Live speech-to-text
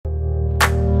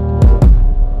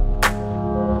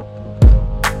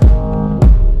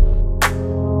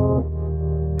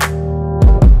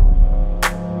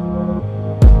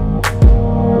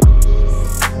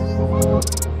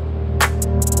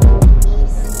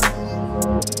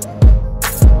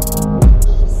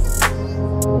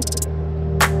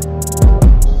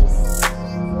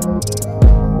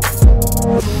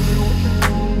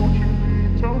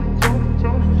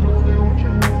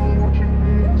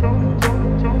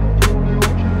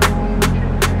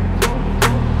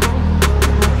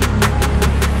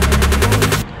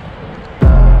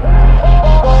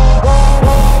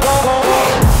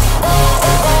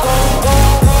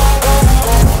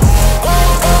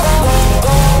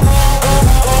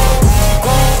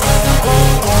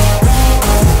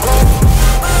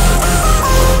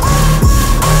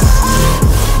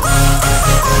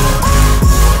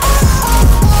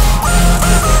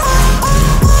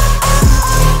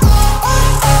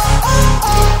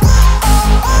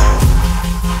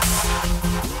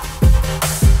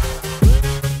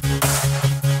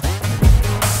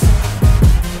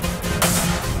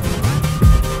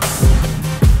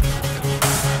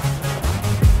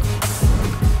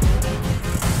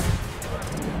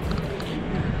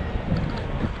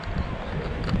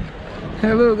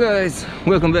Hello guys,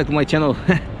 welcome back to my channel.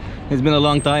 It's been a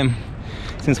long time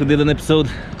since we did an episode,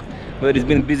 but it's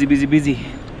been busy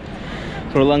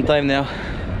for a long time now.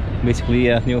 Basically,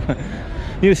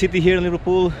 new city here in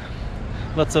Liverpool,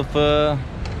 lots of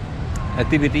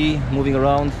activity, moving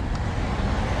around.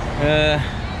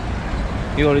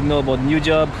 You already know about the new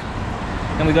job,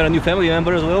 and we got a new family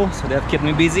member as well, so that kept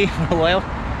me busy for a while.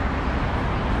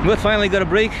 But finally got a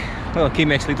break. Well, I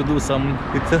came actually to do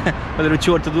a little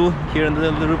chore to do here in the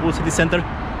Liverpool city center.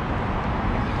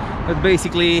 But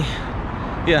basically,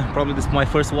 yeah, probably this is my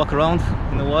first walk around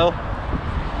in a while.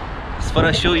 Just thought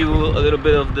I'd show you a little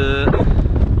bit of the...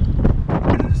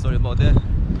 Sorry about that.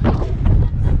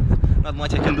 Not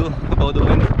much I can do about the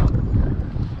wind.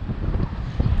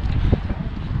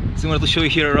 So I wanted to show you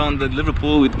here around the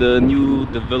Liverpool with the new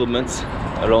developments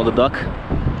around the dock.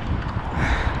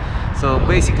 So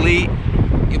basically,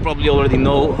 you probably already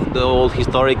know the old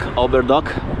historic Dock.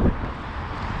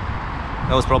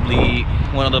 That was probably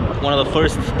one of the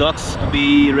first docks to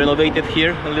be renovated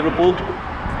here in Liverpool,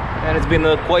 and it's been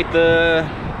quite a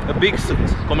big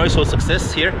commercial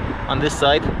success here on this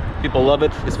side. People love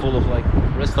it. It's full of like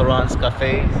restaurants,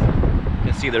 cafes. You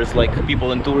can see there's like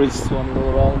people and tourists swimming all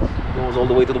around. It goes all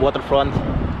the way to the waterfront,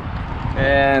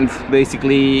 and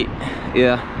basically,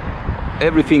 yeah,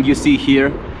 everything you see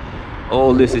here,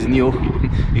 all this is new.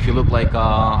 If you look like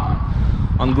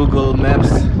on Google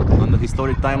Maps on the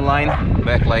historic timeline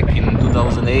back like in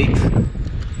 2008,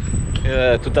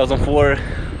 2004,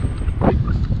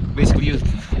 basically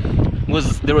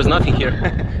there was nothing here.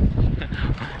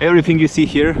 Everything you see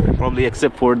here, probably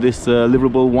except for this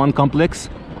Liverpool 1 complex,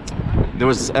 there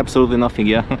was absolutely nothing.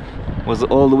 Yeah, it was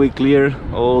all the way clear,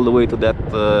 all the way to that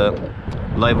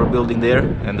liver building there,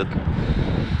 and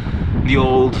the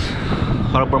old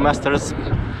Harbour Master's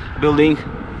building,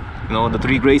 you know, the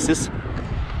Three Graces.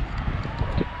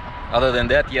 Other than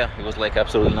that, yeah, it was like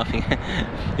absolutely nothing.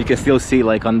 You can still see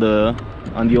like on the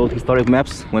old historic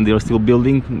maps when they are still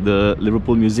building the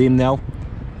Liverpool Museum now.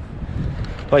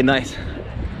 Quite nice.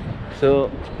 So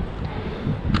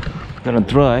I'm gonna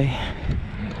try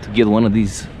to get one of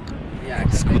these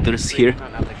scooters here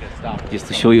just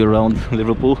to show you around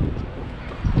Liverpool.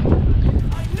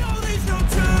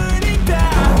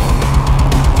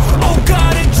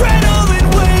 Adrenaline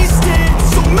wasted,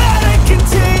 so mad I can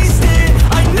taste it.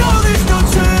 I know there's no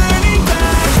turning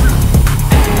back.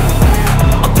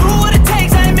 I'll do what it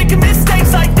takes, I ain't making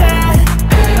mistakes like that.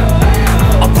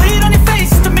 I'll bleed on your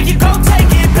face to make you go take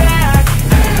it back.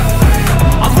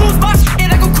 I lose my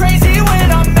shit, I go crazy when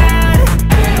I'm mad.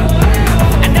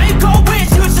 And now you go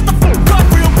wish you would shut the fuck up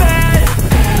real bad.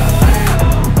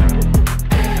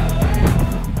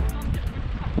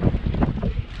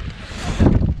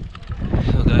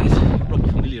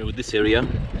 This area,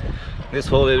 this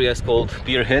whole area is called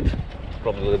Pier Head.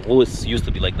 Probably always used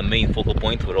to be like the main focal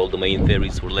point where all the main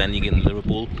ferries were landing in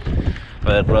Liverpool,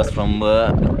 right across from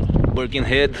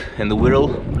Birkenhead and the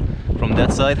Wirral from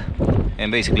that side,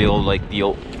 and basically all like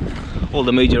all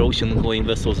the major ocean going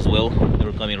vessels as well. They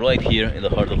were coming right here in the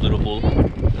heart of Liverpool.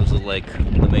 This is like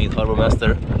the main Harbour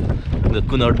Master, the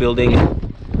Cunard building,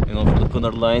 you know, from the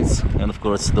Cunard lines, and of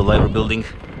course the Liver building.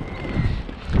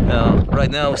 Right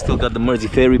now we still got the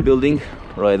Merseyside Ferry building,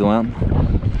 right one,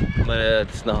 but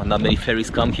it's not many ferries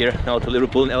come here now to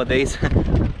Liverpool nowadays.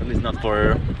 At least not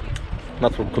for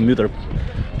commuter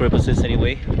purposes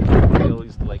anyway. We all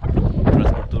used to like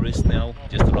transport tourists now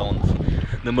just around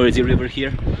the Mersey River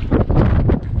here.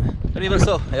 But even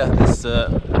so, yeah, this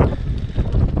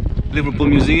Liverpool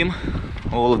Museum,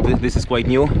 all of this is quite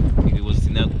new. It was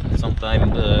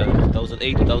sometime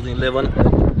 2008, 2011.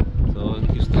 So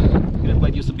it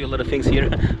used to be a lot of things here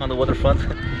on the waterfront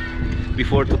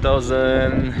before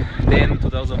 2010,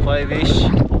 2005-ish.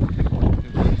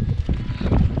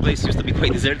 The place used to be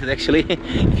quite deserted actually,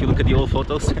 if you look at the old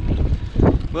photos.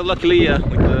 Well, luckily,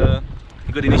 with a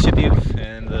good initiative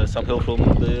and some help from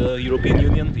the European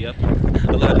Union, yeah,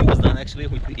 a lot of it was done actually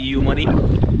with the EU money.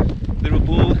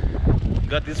 Liverpool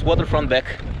got this waterfront back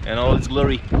and all its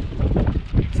glory.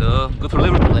 So good for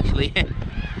Liverpool actually.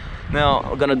 Now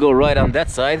we're gonna go right on that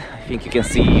side. I think you can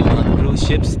see one of the cruise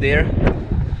ships there.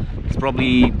 It's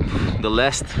probably the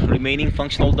last remaining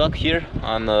functional dock here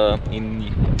on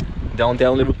in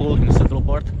downtown Liverpool, in the central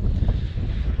part.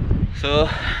 So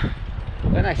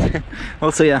very nice.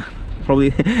 Also, yeah, probably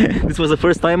this was the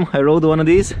first time I rode one of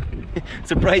these.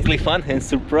 Surprisingly fun and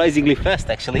surprisingly fast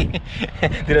actually.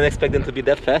 Didn't expect them to be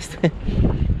that fast.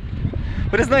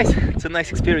 But it's nice. It's a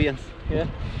nice experience. Yeah.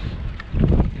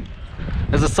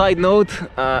 As a side note,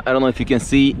 I don't know if you can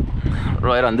see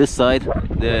right on this side,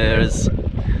 there's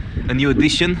a new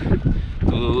addition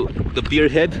to the pier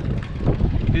head.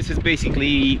 This is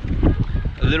basically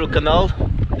a little canal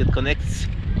that connects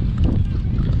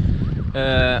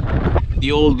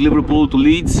the old Liverpool to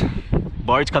Leeds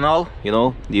barge canal, you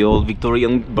know, the old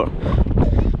Victorian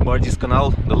barges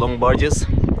canal, the long barges,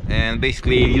 and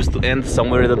basically it used to end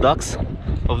somewhere at the docks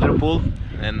of Liverpool,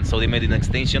 and so they made an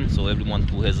extension, so everyone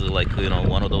who has like, you know,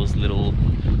 one of those little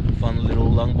fun little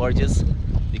long barges,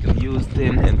 you can use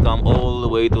them and come all the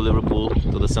way to Liverpool,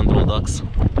 to the central docks,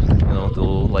 you know, to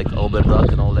like Albert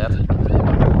Dock and all that.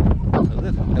 So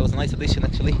that was a nice addition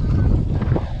actually.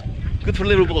 Good for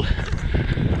Liverpool.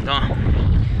 Now,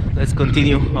 let's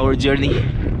continue our journey.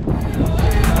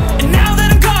 And now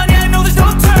that I'm gone, yeah, I know there's no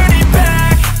turning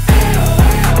back.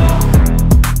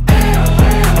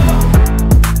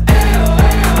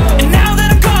 And now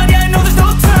that I'm gone, yeah, I know there's no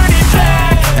turning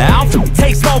back. I'll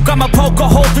take smoke, I'ma poke a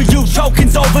hole through you,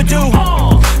 choking's overdue.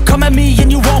 Come at me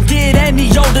and you won't get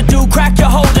any older, dude. Crack your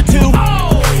holder too.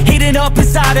 Heating up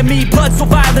inside of me, blood so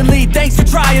violently, thanks for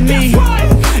trying me.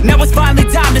 Now it's finally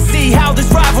time to see how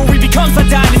this rivalry becomes a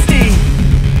dynasty.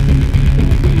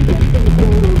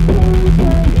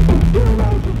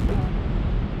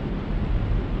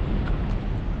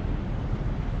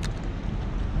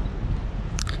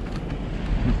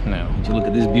 Now, would you look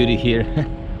at this beauty here?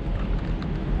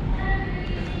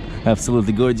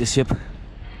 Absolutely gorgeous ship.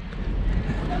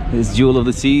 This jewel of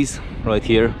the seas right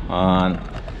here on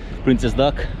Princess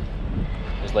Dock.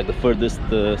 It's like the furthest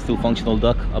still functional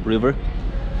dock upriver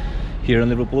here in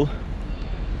Liverpool,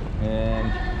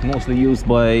 and mostly used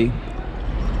by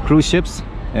cruise ships.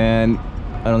 And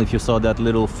I don't know if you saw that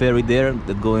little ferry there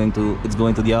that it's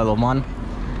going to the Isle of Man.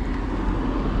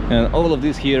 And all of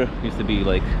this here used to be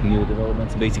like new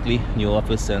developments, basically new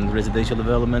office and residential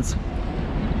developments.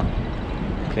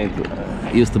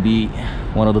 It used to be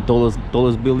one of the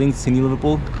tallest buildings in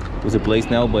Liverpool. It was replaced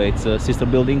now by its sister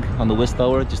building on the West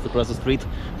Tower, just across the street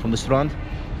from the Strand.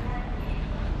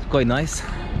 It's quite nice.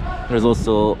 There's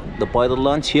also the pilot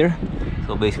launch here.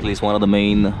 So basically it's one of the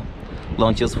main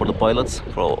launches for the pilots,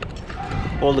 for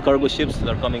all the cargo ships that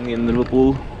are coming in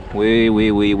Liverpool,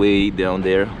 way down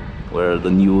there where the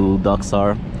new docks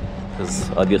are, because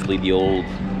obviously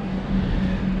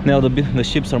now the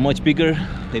ships are much bigger.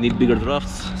 They need bigger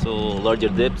drafts, so larger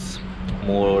depths,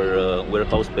 more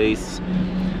warehouse space,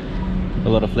 a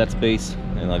lot of flat space,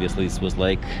 and obviously this was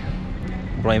like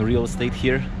prime real estate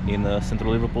here in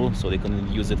central Liverpool, so they couldn't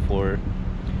use it for,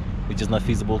 it's just not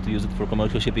feasible to use it for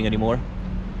commercial shipping anymore.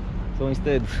 So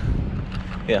instead,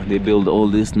 yeah, they build all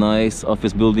these nice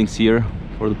office buildings here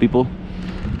for the people.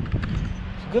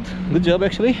 Good job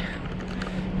actually.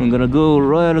 I'm gonna go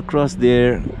right across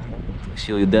there to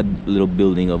show you that little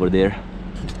building over there.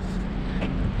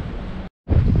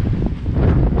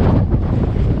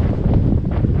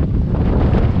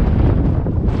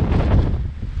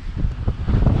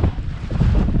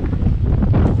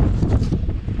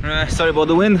 Sorry about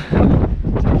the wind.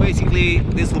 So basically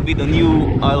this will be the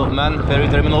new Isle of Man ferry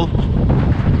terminal.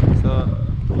 So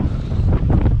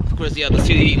of course, yeah, the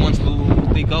city wants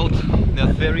to take out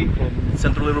that ferry from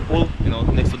central Liverpool, you know,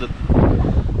 next to the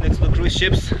cruise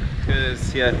ships,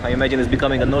 because yeah, I imagine it's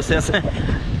becoming a nuisance.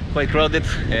 Quite crowded,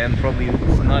 and probably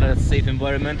it's not a safe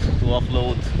environment to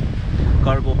offload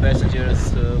cargo,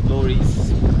 passengers,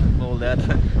 lorries, all that.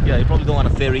 Yeah, you probably don't want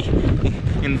a ferry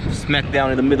in smack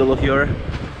down in the middle of your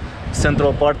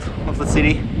central part of the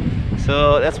city.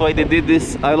 So that's why they did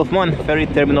this Isle of Man ferry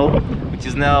terminal, which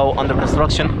is now under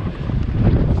construction.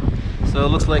 So it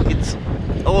looks like it's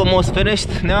almost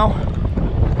finished now,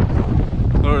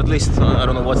 or at least I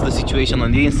don't know what's the situation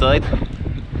on the inside,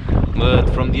 but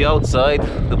from the outside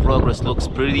the progress looks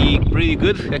pretty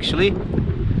good actually.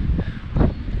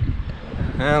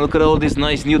 And look at all these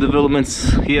nice new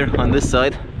developments here on this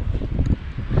side.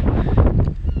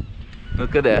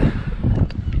 Look at that.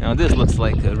 Now this looks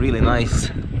like a really nice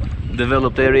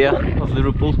developed area of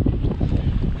Liverpool.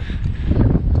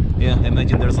 Yeah, I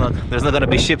imagine there's not gonna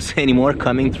be ships anymore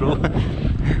coming through.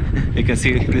 You can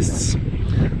see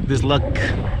this lock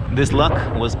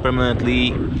was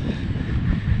permanently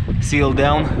sealed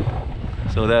down,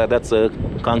 so that's a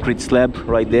concrete slab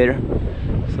right there,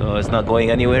 so it's not going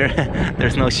anywhere.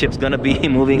 There's no ships gonna be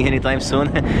moving anytime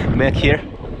soon back here,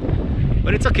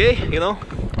 but it's okay, you know,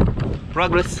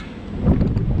 progress.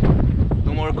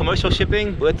 No more commercial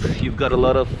shipping, but you've got a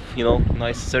lot of, you know,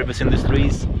 nice service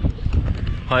industries,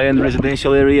 high-end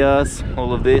residential areas,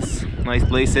 all of this nice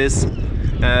places,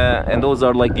 and those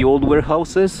are like the old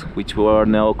warehouses which were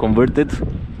now converted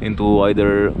into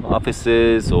either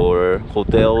offices or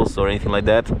hotels or anything like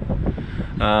that.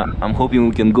 I'm hoping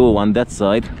we can go on that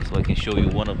side so I can show you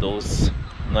one of those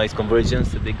nice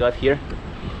conversions that they got here.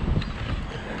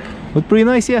 But pretty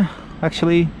nice, yeah.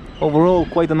 Actually, overall,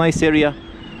 quite a nice area,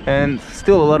 and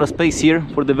still a lot of space here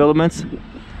for developments.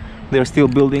 They're still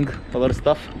building a lot of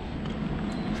stuff.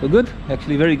 So good,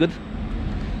 actually very good.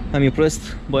 I'm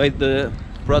impressed by the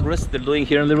progress they're doing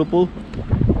here in Liverpool.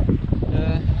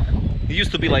 It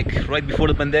used to be like right before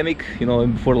the pandemic, you know,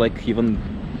 before like even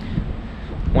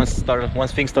once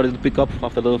things started to pick up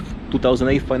after the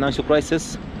 2008 financial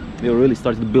crisis, they really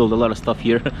started to build a lot of stuff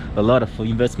here, a lot of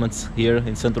investments here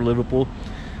in central Liverpool.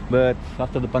 But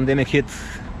after the pandemic hit,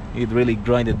 it really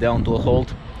grinded down to a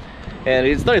halt, and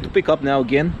it started to pick up now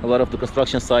again. A lot of the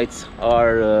construction sites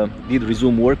did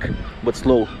resume work, but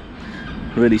slow,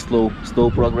 really slow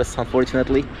progress,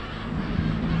 unfortunately.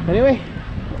 Anyway,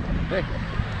 hey,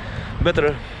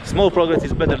 small progress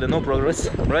is better than no progress,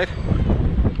 right?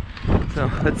 So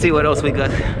let's see what else we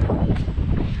got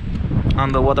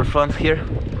on the waterfront here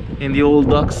in the old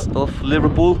docks of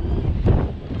Liverpool.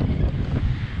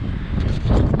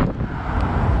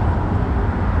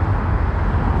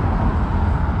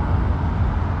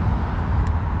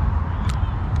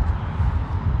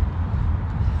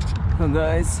 So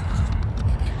guys,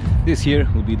 this here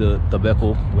will be the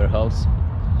tobacco warehouse,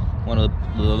 one of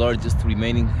the largest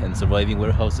remaining and surviving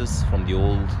warehouses from the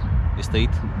old estate,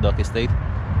 dock estate.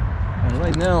 And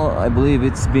right now I believe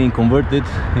it's being converted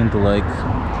into like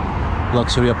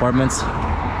luxury apartments.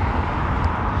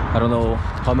 I don't know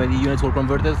how many units were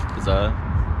converted, because I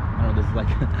don't know, there's like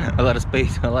a lot of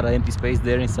space, a lot of empty space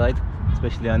there inside,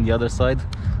 especially on the other side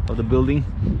of the building.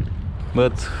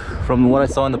 But from what I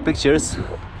saw in the pictures,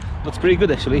 looks pretty good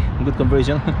actually. Good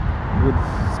conversion, good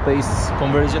space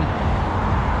conversion.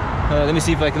 Let me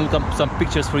see if I can look up some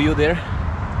pictures for you there.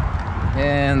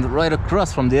 And right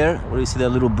across from there, where you see that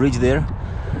little bridge there,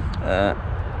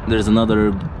 there's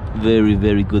another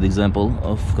very good example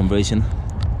of conversion.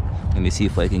 Let me see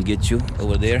if I can get you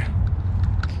over there.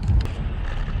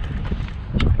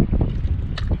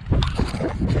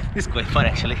 This is quite fun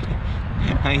actually.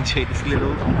 I enjoyed this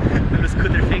little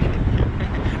scooter thing.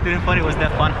 Didn't thought it was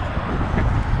that fun.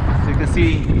 So you can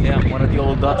see, yeah, one of the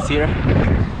old docks here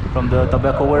from the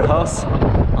tobacco warehouse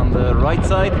on the right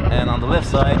side, and on the left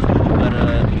side we've got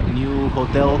a new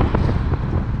hotel,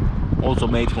 also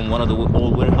made from one of the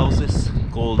old warehouses,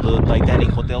 called the Titanic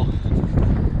Hotel.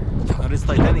 Now this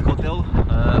Titanic Hotel,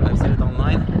 I've seen it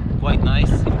online, quite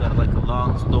nice. It's got like a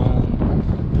long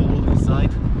stone pool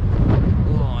inside.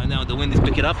 Oh, and now the wind is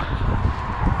picking up.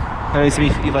 Let me see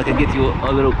if I can get you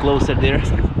a little closer there.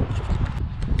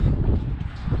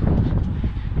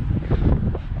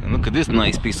 And look at this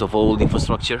nice piece of old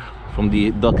infrastructure from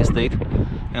the dock estate,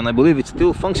 and I believe it's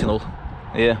still functional.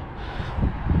 Yeah.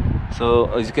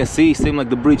 So as you can see, same like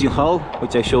the bridge in Hull,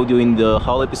 which I showed you in the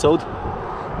Hull episode,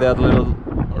 that little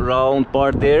round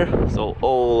part there. So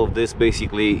all of this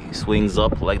basically swings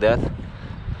up like that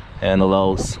and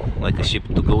allows like a ship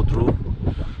to go through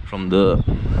from the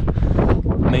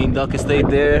main dock estate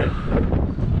there.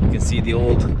 You can see the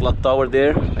old clock tower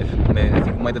there. I think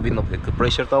it might have been like a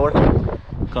pressure tower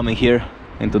coming here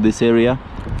into this area.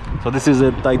 So this is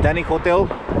a Titanic Hotel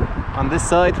on this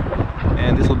side,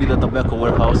 and this will be the tobacco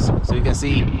warehouse. So you can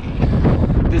see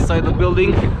this side of the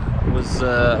building was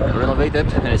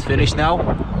renovated and is finished now.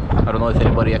 I don't know if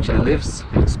anybody actually lives.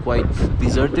 Looks quite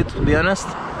deserted, to be honest.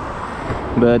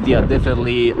 But yeah,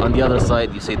 definitely on the other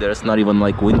side you see there's not even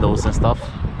like windows and stuff.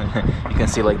 You can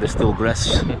see like there's still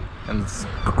grass and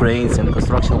cranes and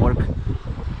construction work.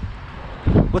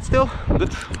 But still,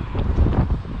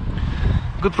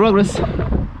 good progress.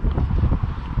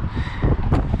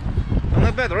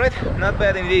 Not bad, right? Not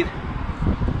bad indeed.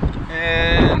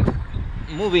 And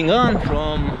moving on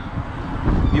from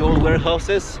the old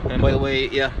warehouses, and by the way,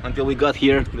 yeah, until we got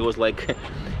here there was like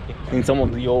in some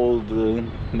of the old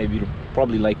maybe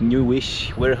probably like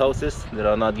newish warehouses that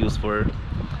are not used to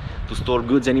store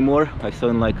goods anymore. I've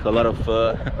seen like a lot of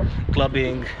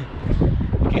clubbing.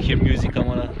 You can hear music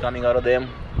coming out of them.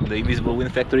 The Invisible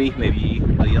Wind Factory, maybe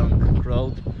the young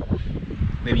crowd,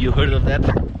 maybe you heard of that.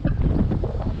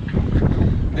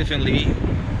 Definitely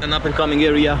an up-and-coming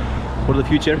area for the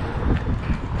future.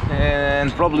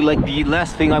 And probably like the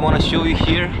last thing I want to show you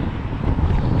here,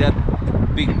 that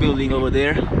big building over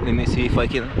there. Let me see if I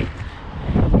can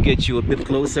get you a bit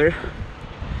closer.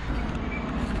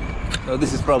 So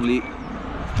this is probably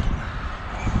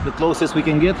the closest we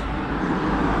can get.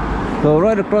 So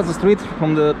right across the street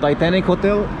from the Titanic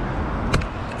Hotel,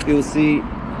 you'll see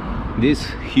this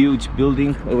huge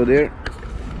building over there.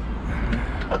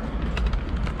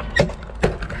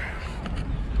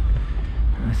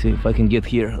 Let's see if I can get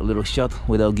here a little shot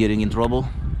without getting in trouble.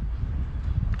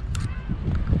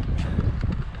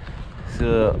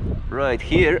 So right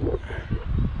here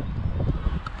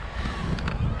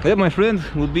Yeah, my friend,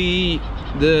 would be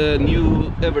the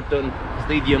new Everton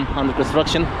stadium under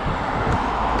construction.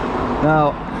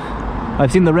 Now,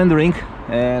 I've seen the rendering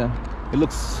and it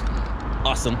looks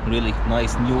awesome, really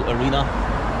nice new arena.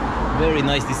 Very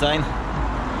nice design.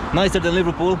 Nicer than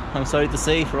Liverpool, I'm sorry to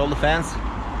say, for all the fans.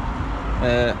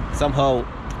 Somehow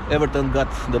Everton got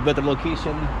the better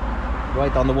location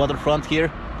right on the waterfront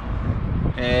here.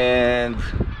 And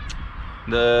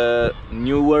the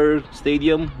newer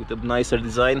stadium with a nicer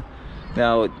design.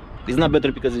 Now, it's not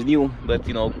better because it's new, but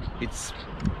you know, it's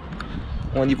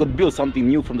when you could build something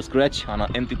new from the scratch on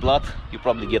an empty plot, you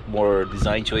probably get more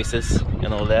design choices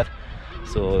and all that.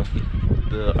 So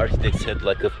the architects had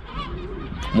like a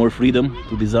more freedom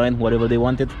to design whatever they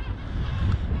wanted.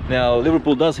 Now,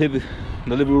 Liverpool does have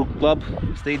the Liverpool Club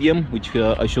Stadium, which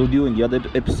I showed you in the other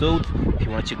episode. If you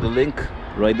want to check the link,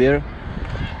 right there.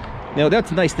 Now,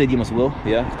 that's a nice stadium as well.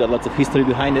 Yeah, it's got lots of history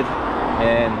behind it,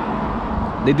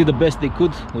 and they did the best they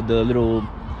could with the little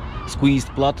squeezed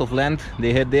plot of land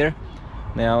they had there.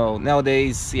 Now,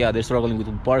 nowadays, yeah, they're struggling with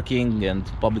parking and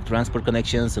public transport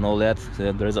connections and all that.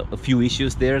 So there's a few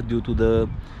issues there due to the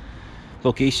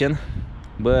location,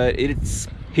 but it's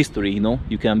history, you know,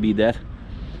 you can't beat that.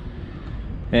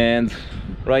 And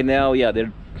right now, yeah,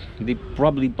 they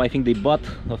probably, I think they bought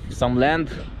some land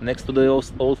next to the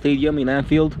old stadium in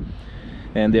Anfield,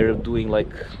 and they're doing like,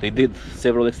 they did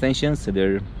several extensions, so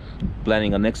they're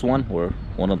planning a next one, or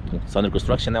one of it's under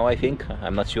construction now, I think.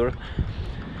 I'm not sure,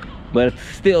 but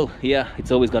still, yeah,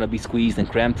 it's always gonna be squeezed and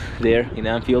cramped there in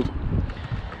Anfield.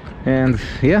 And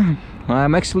yeah,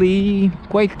 I'm actually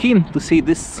quite keen to see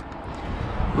this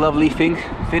lovely thing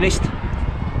finished.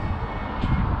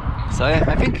 So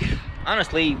I think,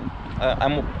 honestly,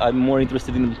 I'm more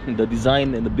interested in the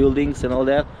design and the buildings and all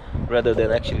that, rather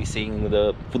than actually seeing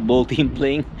the football team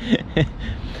playing.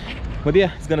 But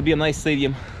yeah, it's gonna be a nice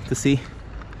stadium to see.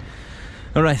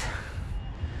 All right,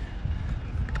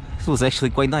 this was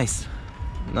actually quite nice.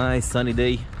 Nice sunny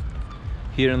day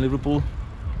here in Liverpool,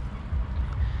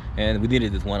 and we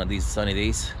needed it one of these sunny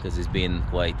days because it's been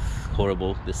quite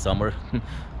horrible this summer.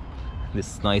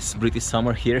 This nice British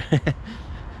summer here.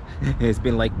 It's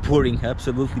been like pouring,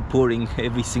 absolutely pouring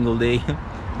every single day,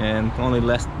 and only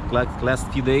last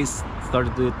few days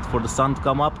started for the sun to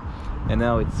come up, and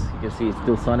now you can see it's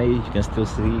still sunny. You can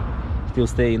still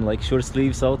stay in like short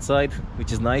sleeves outside,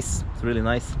 which is nice. It's really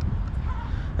nice.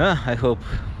 I hope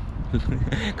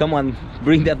come on,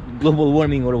 bring that global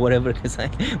warming or whatever, because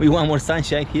we want more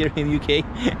sunshine here in UK.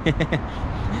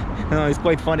 It's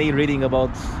quite funny reading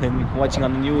about and watching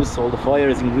on the news all the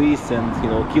fires in Greece, and you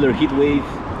know, killer heat wave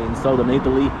in southern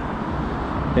Italy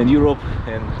and Europe,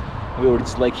 and we were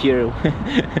just like here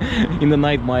in the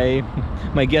night.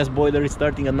 My gas boiler is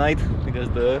starting at night because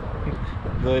the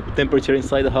temperature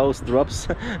inside the house drops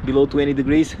below 20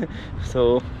 degrees.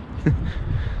 So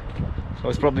I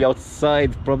was probably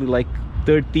outside, probably like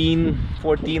 13,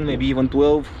 14, maybe even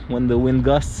 12 when the wind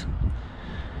gusts.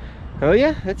 Oh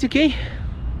yeah, that's okay,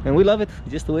 and we love it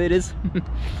just the way it is.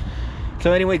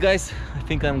 So anyway, guys, I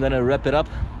think I'm gonna wrap it up.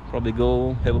 Probably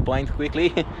go have a pint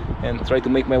quickly and try to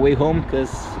make my way home,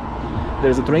 because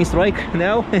there's a train strike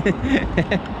now.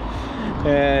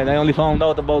 And I only found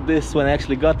out about this when I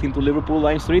actually got into Liverpool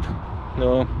Lime Street.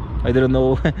 No, I didn't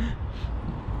know.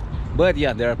 But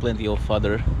yeah, there are plenty of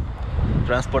other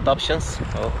transport options.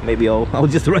 Oh, maybe I'll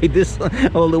just ride this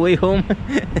all the way home.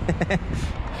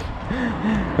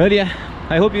 But yeah,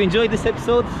 I hope you enjoyed this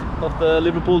episode of the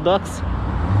Liverpool Docks.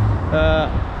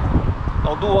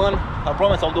 I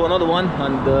promise I'll do another one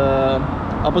on the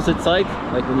opposite side,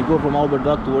 like when you go from Albert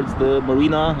Dock towards the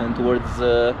marina and towards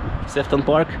Sefton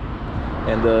Park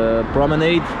and the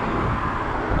promenade,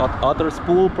 Otter's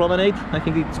Pool Promenade, I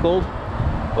think it's called.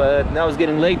 But now it's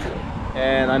getting late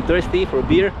and I'm thirsty for a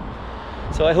beer,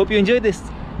 so I hope you enjoyed this.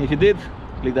 If you did,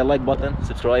 click that like button,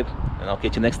 subscribe, and I'll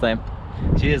catch you next time.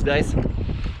 Cheers, guys.